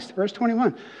Jesus Christ. Verse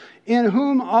 21, in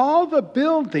whom all the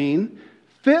building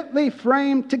fitly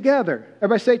framed together.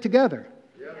 Everybody say together.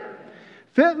 Together.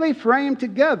 Fitly framed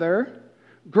together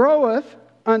groweth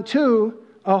unto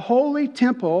a holy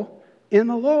temple in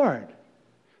the Lord.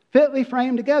 Fitly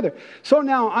framed together. So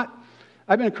now,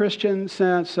 I've been a Christian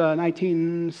since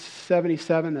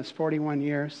 1977. That's 41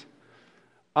 years.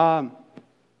 I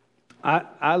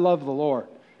love the Lord.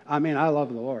 I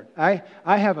love the Lord. I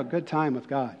have a good time with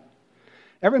God.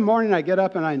 Every morning I get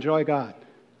up and I enjoy God.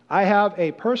 I have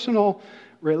a personal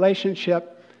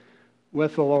relationship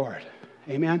with the Lord.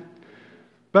 Amen?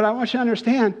 But I want you to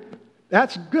understand,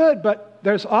 that's good, but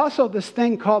there's also this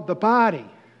thing called the body.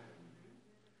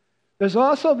 There's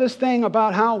also this thing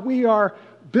about how we are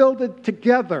builded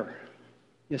together.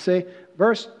 You see,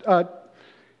 verse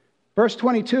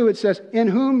 22, it says, in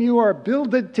whom you are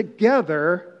builded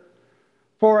together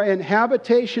for an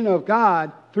habitation of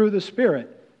God through the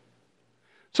Spirit.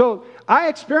 So I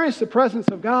experience the presence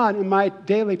of God in my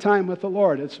daily time with the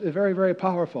Lord. It's very, very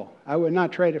powerful. I would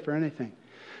not trade it for anything.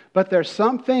 But there's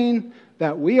something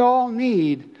that we all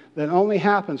need that only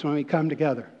happens when we come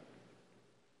together.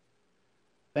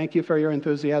 Thank you for your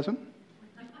enthusiasm.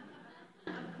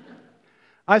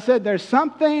 I said there's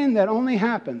something that only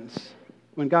happens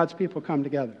when God's people come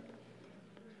together.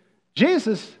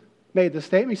 Jesus made the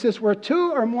statement. He says, where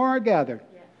two or more are gathered,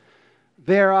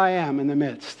 there I am in the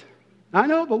midst. I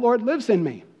know the Lord lives in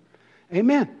me.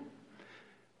 Amen.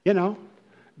 You know,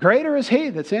 greater is He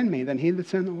that's in me than he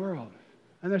that's in the world.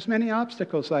 And there's many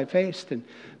obstacles I've faced and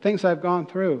things I've gone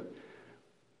through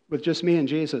with just me and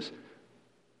Jesus.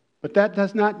 But that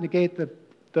does not negate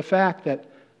the fact that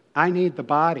I need the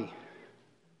body.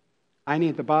 I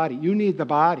need the body. You need the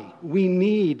body. We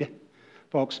need,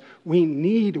 folks, we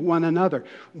need one another.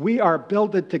 We are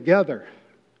builded together.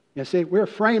 You see, we're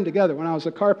framed together. When I was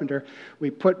a carpenter,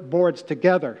 we put boards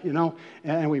together,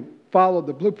 and we followed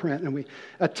the blueprint, and we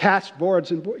attached boards,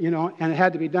 and it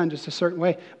had to be done just a certain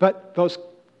way. But those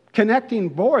connecting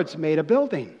boards made a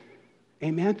building.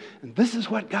 Amen? And this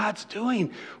is what God's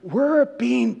doing. We're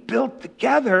being built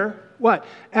together, what?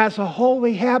 As a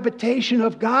holy habitation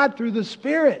of God through the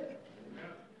Spirit.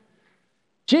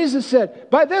 Jesus said,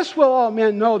 by this will all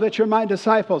men know that you're my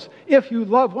disciples, if you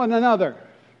love one another.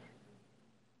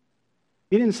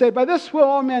 He didn't say, by this will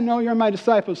all men know you're my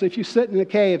disciples, if you sit in a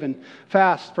cave and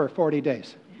fast for 40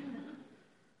 days.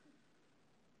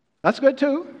 That's good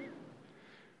too.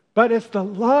 But it's the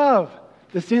love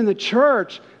that's in the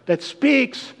church that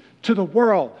speaks to the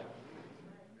world.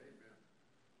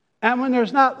 And when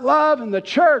there's not love in the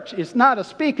church, it's not a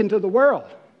speaking to the world.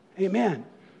 Amen.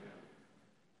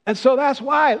 And so that's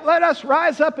why let us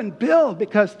rise up and build,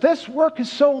 because this work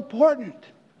is so important.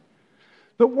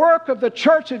 The work of the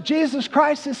church of Jesus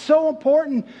Christ is so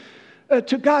important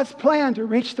to God's plan to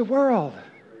reach the world.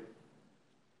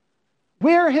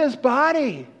 We're His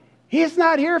body. He's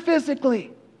not here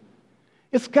physically.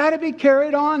 It's got to be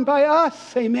carried on by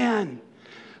us. Amen.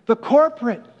 The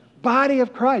corporate body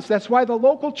of Christ. That's why the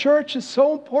local church is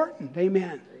so important.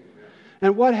 Amen.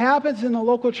 And what happens in the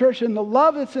local church and the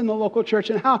love that's in the local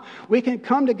church and how we can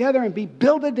come together and be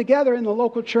builded together in the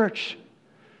local church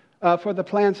for the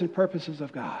plans and purposes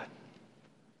of God.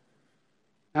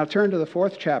 Now turn to the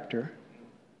 4th chapter.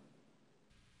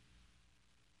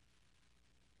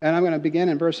 And I'm going to begin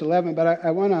in verse 11, but I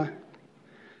want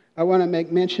to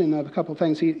make mention of a couple of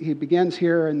things. He begins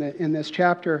here in this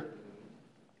chapter.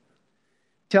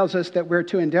 Tells us that we're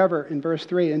to endeavor, in verse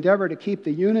 3, endeavor to keep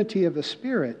the unity of the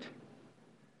Spirit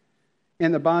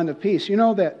in the bond of peace. You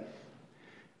know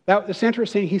that's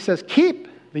interesting. He says, keep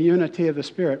the unity of the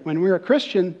Spirit. When we're a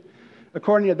Christian,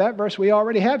 according to that verse, we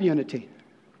already have unity.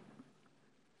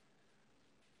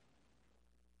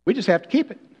 We just have to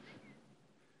keep it.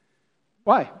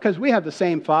 Why? Because we have the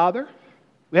same Father.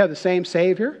 We have the same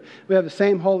Savior. We have the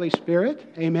same Holy Spirit.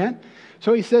 Amen.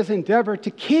 So he says, endeavor to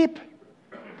keep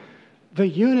the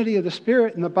unity of the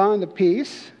Spirit in the bond of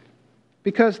peace,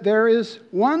 because there is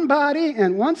one body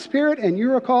and one Spirit, and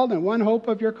you are called in one hope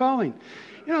of your calling.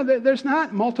 There's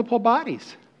not multiple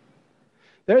bodies.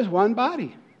 There's one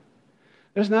body.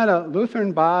 There's not a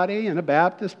Lutheran body and a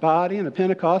Baptist body and a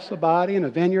Pentecostal body and a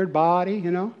Vineyard body,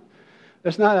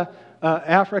 There's not an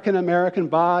African-American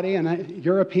body and a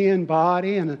European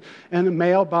body and a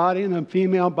male body and a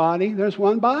female body. There's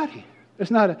one body.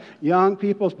 There's not a young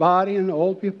people's body and an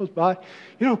old people's body.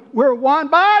 You know, we're one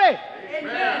body.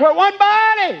 Amen. We're one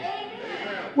body.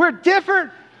 Amen. We're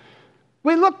different.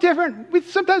 We look different.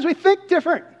 Sometimes we think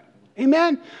different.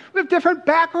 Amen. We have different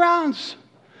backgrounds.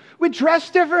 We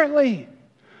dress differently.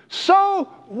 So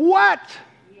what?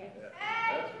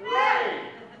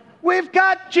 We've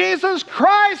got Jesus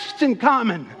Christ in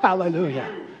common.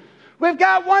 Hallelujah. We've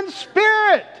got one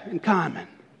Spirit in common.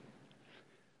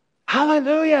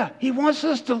 Hallelujah. He wants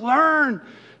us to learn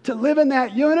to live in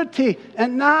that unity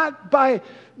and not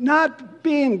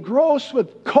being engrossed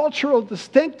with cultural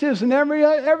distinctives and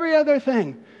every other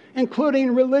thing,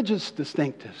 including religious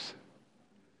distinctives.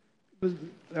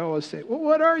 They always say, well,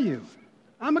 what are you?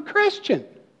 I'm a Christian.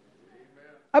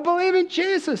 I believe in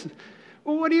Jesus.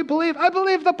 Well, what do you believe? I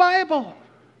believe the Bible.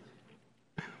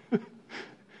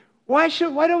 Why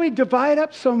do we divide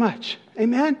up so much?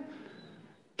 Amen?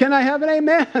 Can I have an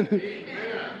amen?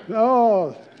 Amen.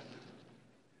 Oh,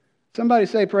 somebody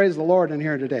say praise the Lord in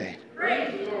here today.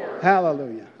 Praise the Lord.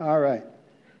 Hallelujah. All right.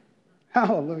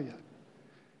 Hallelujah.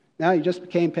 Now you just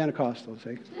became Pentecostal,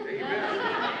 see?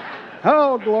 Amen.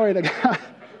 Oh, glory to God.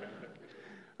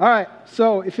 All right,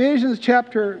 so Ephesians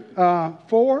chapter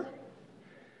 4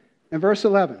 and verse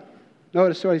 11.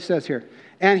 Notice what he says here.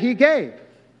 And he gave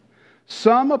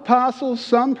some apostles,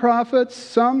 some prophets,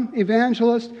 some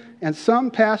evangelists, and some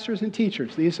pastors and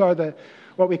teachers. These are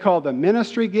what we call the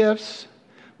ministry gifts.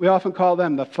 We often call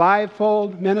them the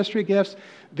fivefold ministry gifts.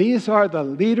 These are the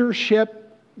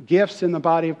leadership gifts in the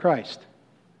body of Christ.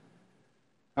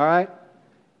 All right?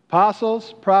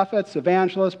 Apostles, prophets,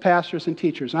 evangelists, pastors, and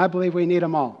teachers. And I believe we need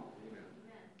them all.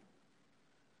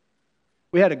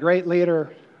 We had a great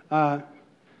leader go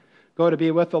to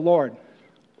be with the Lord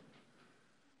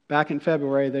back in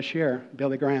February this year,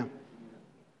 Billy Graham.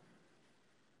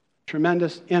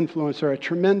 Tremendous influencer, a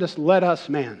tremendous let-us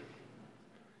man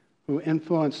who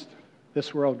influenced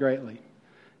this world greatly.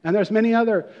 And there's many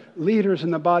other leaders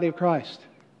in the body of Christ.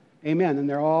 Amen. And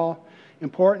they're all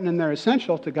important and they're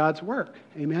essential to God's work.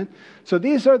 Amen. So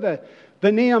these are the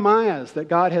Nehemiahs that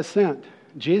God has sent.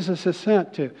 Jesus has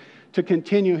sent to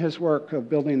continue his work of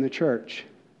building the church.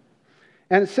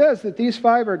 And it says that these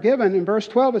five are given. In verse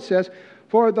 12 it says,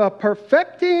 for the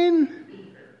perfecting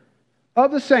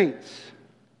of the saints,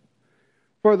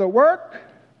 for the work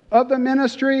of the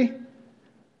ministry,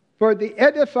 for the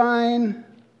edifying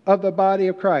of the body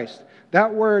of Christ.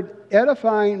 That word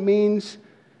edifying means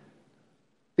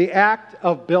the act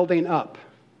of building up.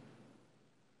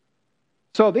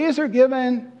 So these are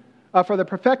given for the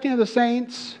perfecting of the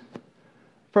saints,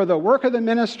 for the work of the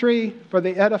ministry, for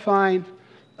the edifying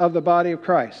of the body of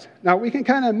Christ. Now we can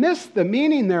kind of miss the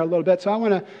meaning there a little bit,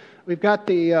 so we've got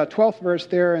the 12th verse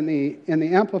there in the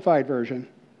Amplified Version.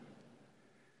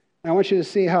 I want you to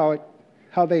see how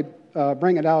they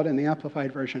bring it out in the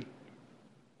Amplified Version.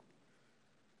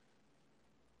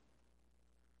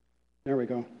 There we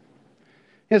go.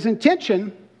 His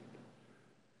intention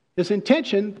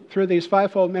through these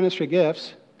fivefold ministry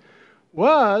gifts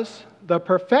was the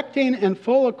perfecting and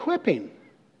full equipping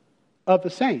of the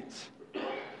saints.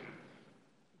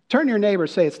 Turn to your neighbor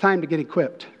and say, it's time to get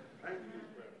equipped.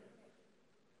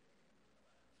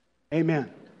 Amen.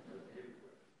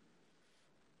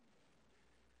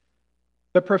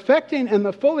 The perfecting and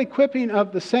the full equipping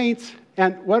of the saints,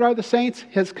 and what are the saints?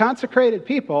 His consecrated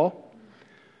people,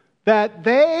 that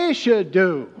they should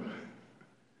do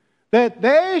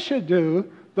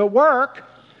the work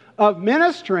of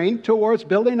ministering towards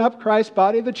building up Christ's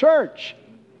body, the church.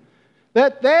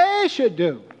 That they should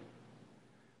do.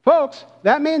 Folks,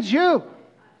 that means you.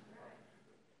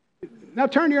 Now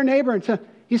turn to your neighbor and say,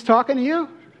 he's talking to you.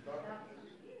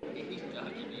 He's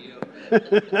talking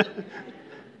to you.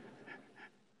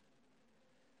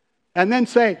 And then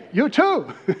say, you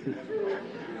too.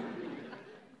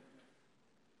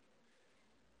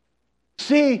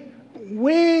 See,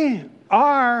 we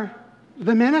are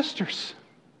the ministers.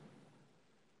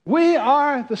 We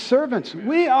are the servants.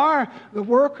 We are the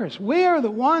workers. We are the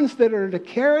ones that are to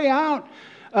carry out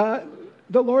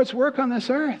the Lord's work on this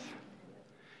earth.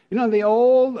 You know, the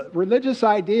old religious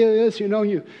idea is, we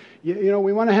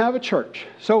want to have a church.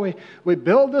 So we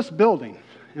build this building,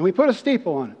 and we put a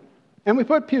steeple on it, and we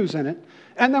put pews in it,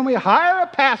 and then we hire a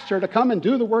pastor to come and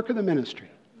do the work of the ministry.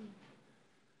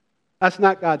 That's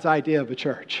not God's idea of a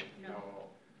church. No.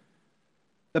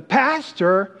 The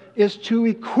pastor is to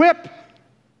equip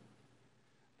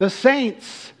the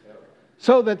saints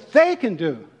so that they can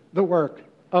do the work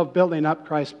of building up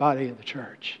Christ's body of the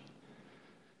church.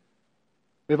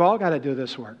 We've all got to do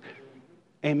this work.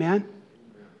 Amen?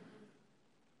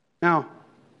 Now,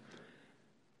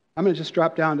 I'm going to just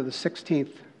drop down to the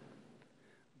 16th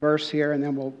verse here, and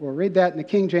then we'll read that in the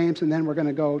King James, and then we're going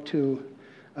to go to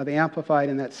the Amplified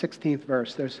in that 16th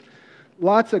verse. There's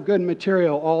lots of good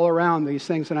material all around these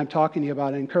things that I'm talking to you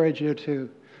about. I encourage you to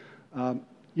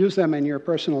use them in your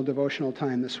personal devotional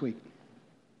time this week.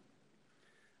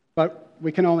 But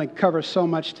we can only cover so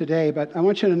much today, but I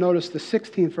want you to notice the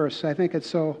 16th verse. I think it's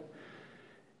so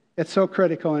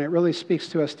critical, and it really speaks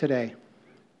to us today.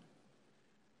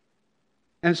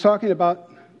 And it's talking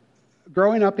about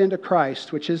growing up into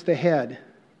Christ, which is the head.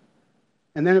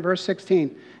 And then in verse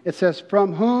 16, it says,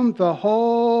 from whom the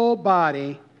whole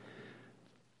body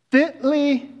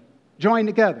fitly joined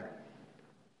together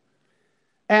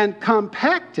and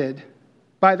compacted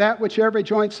by that which every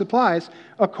joint supplies,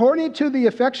 according to the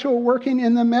effectual working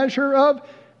in the measure of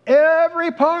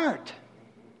every part.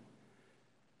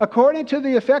 According to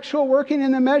the effectual working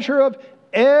in the measure of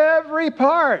every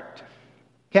part.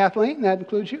 Kathleen, that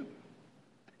includes you.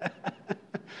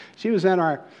 She was in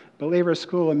our Believer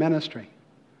School of Ministry.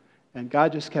 And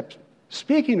God just kept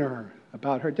speaking to her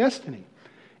about her destiny.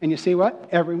 And you see what?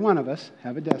 Every one of us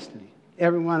have a destiny.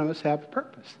 Every one of us have a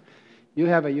purpose. You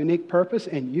have a unique purpose,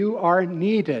 and you are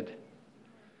needed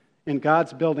in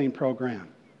God's building program.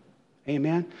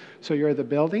 Amen? So you're the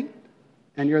building,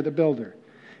 and you're the builder.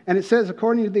 And it says,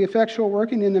 according to the effectual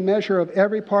working in the measure of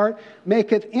every part,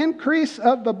 maketh increase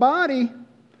of the body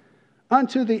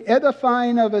unto the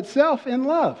edifying of itself in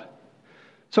love.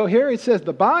 So here it says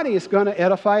the body is going to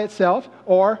edify itself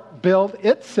or build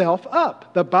itself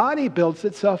up. The body builds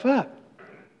itself up.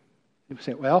 You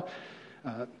say, well,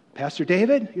 Pastor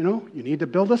David, you need to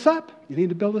build us up. You need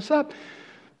to build us up.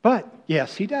 But,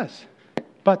 yes, he does.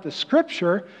 But the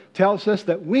Scripture tells us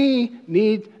that we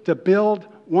need to build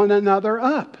one another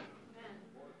up.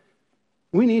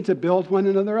 We need to build one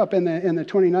another up. In the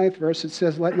 29th verse, it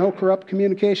says, let no corrupt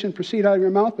communication proceed out of your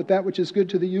mouth, but that which is good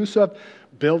to the use of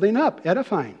building up,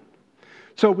 edifying.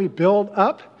 So we build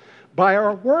up by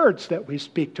our words that we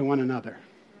speak to one another.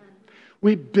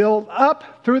 We build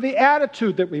up through the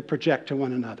attitude that we project to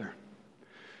one another.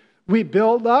 We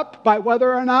build up by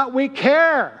whether or not we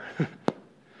care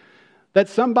that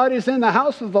somebody's in the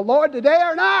house of the Lord today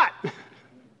or not.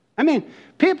 I mean,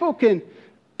 people can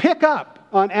pick up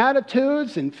on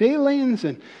attitudes and feelings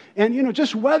and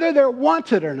just whether they're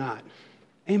wanted or not.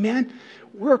 Amen?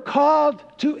 We're called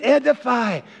to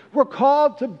edify. We're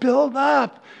called to build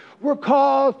up. We're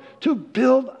called to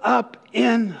build up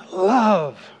in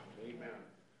love.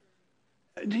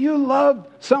 Amen. Do you love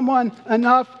someone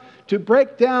enough to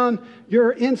break down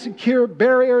your insecure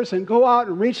barriers and go out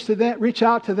and reach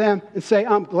out to them and say,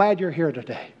 I'm glad you're here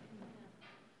today?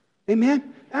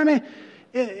 Amen? I mean,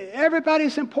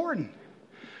 everybody's important.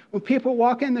 When people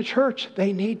walk in the church,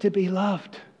 they need to be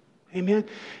loved. Amen?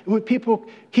 And when people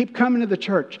keep coming to the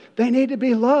church, they need to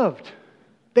be loved.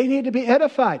 They need to be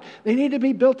edified. They need to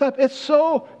be built up. It's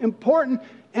so important.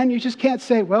 And you just can't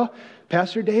say, well,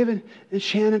 Pastor David and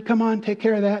Shannon, come on, take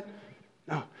care of that.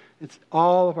 No, it's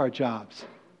all of our jobs.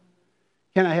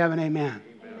 Can I have an amen?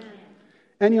 Amen.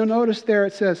 And you'll notice there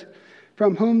it says,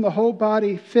 from whom the whole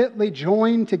body fitly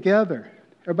joined together.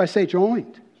 Everybody say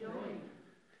joined.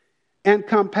 And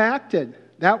compacted.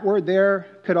 That word there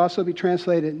could also be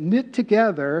translated knit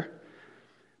together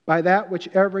by that which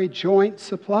every joint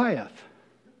supplieth.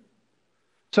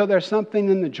 So there's something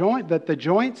in the joint that the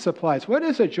joint supplies. What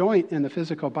is a joint in the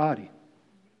physical body?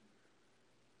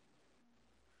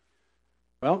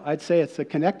 Well, I'd say it's the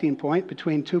connecting point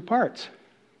between two parts.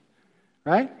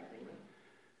 Right?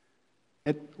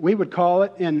 We would call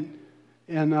it in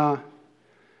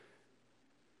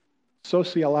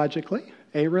sociologically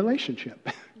a relationship.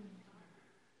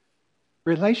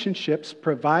 Relationships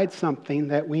provide something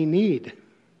that we need.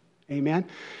 Amen?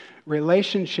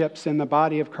 Relationships in the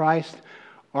body of Christ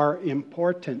are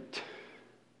important.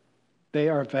 They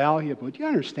are valuable. Do you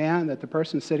understand that the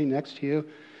person sitting next to you,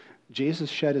 Jesus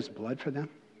shed his blood for them?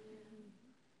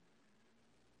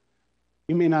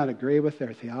 You may not agree with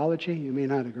their theology. You may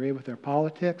not agree with their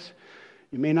politics.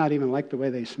 You may not even like the way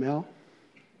they smell.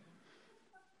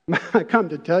 I come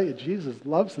to tell you, Jesus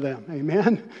loves them.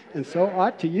 Amen? And so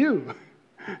ought to you.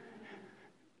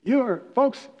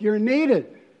 Folks, you're needed.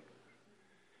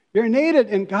 You're needed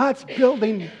in God's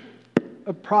building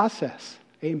a process.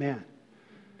 Amen.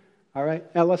 All right,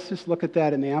 now let's just look at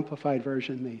that in the Amplified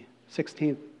Version. The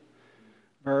 16th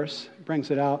verse brings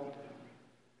it out.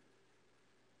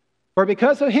 For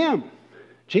because of him,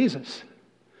 Jesus,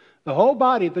 The whole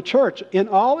body, the church, in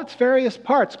all its various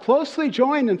parts, closely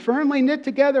joined and firmly knit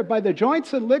together by the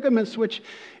joints and ligaments with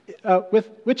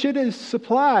which it is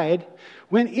supplied,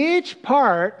 when each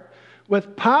part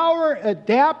with power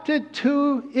adapted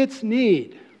to its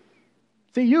need.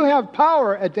 See, you have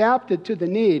power adapted to the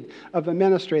need of the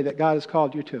ministry that God has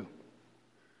called you to.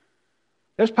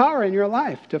 There's power in your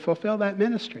life to fulfill that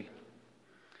ministry.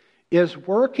 Is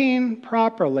working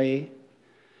properly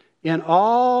in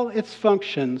all its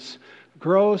functions,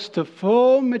 grows to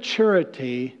full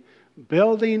maturity,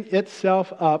 building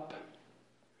itself up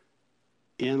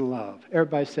in love.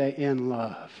 Everybody say, in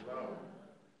love.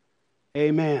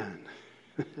 Amen.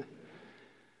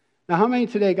 Now, how many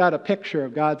today got a picture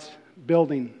of God's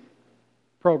building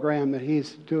program that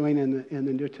He's doing in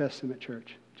the New Testament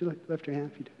church? Would you lift your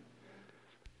hand if you do?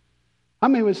 How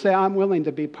many would say, I'm willing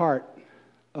to be part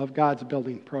of God's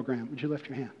building program? Would you lift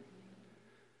your hand?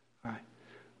 All right.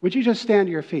 Would you just stand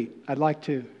to your feet? I'd like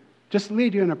to just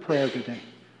lead you in a prayer today.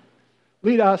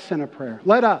 Lead us in a prayer.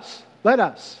 Let us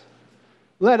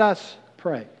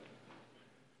pray.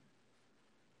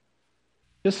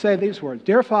 Just say these words.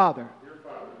 Dear Father,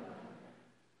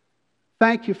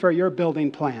 thank you for your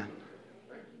building plan.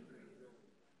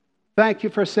 Thank you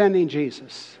for sending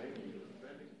Jesus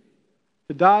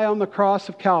to die on the cross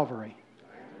of Calvary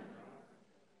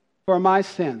for my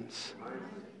sins.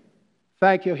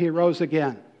 Thank you, He rose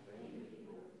again.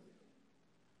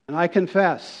 And I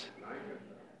confess,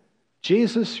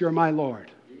 Jesus, you're my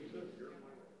Lord.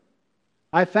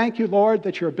 I thank you, Lord,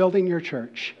 that you're building your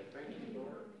church.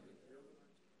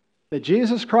 That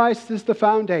Jesus Christ is the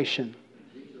foundation.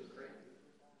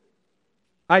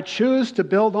 I choose to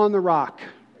build on the rock.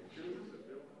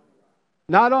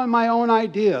 Not on my own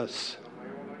ideas.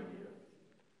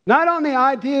 Not on the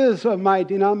ideas of my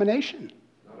denomination.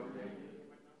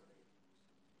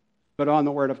 But on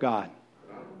the Word of God.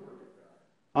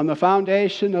 On the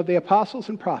foundation of the apostles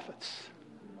and prophets.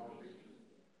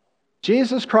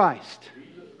 Jesus Christ,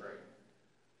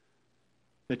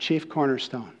 the chief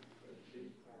cornerstone.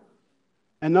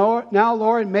 And now,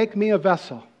 Lord, make me a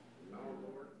vessel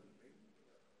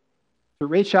to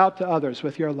reach out to others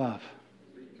with your love.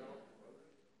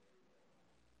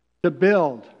 To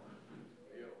build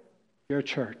your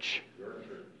church.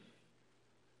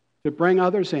 To bring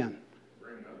others in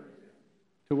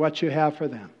to what you have for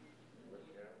them.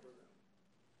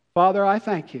 Father, I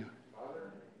thank you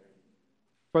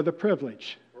for the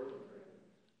privilege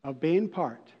of being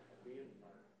part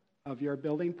of your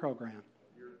building program.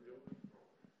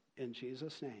 In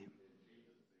Jesus' name,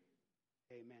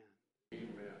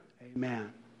 amen.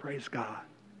 Amen. Praise God.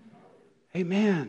 Amen.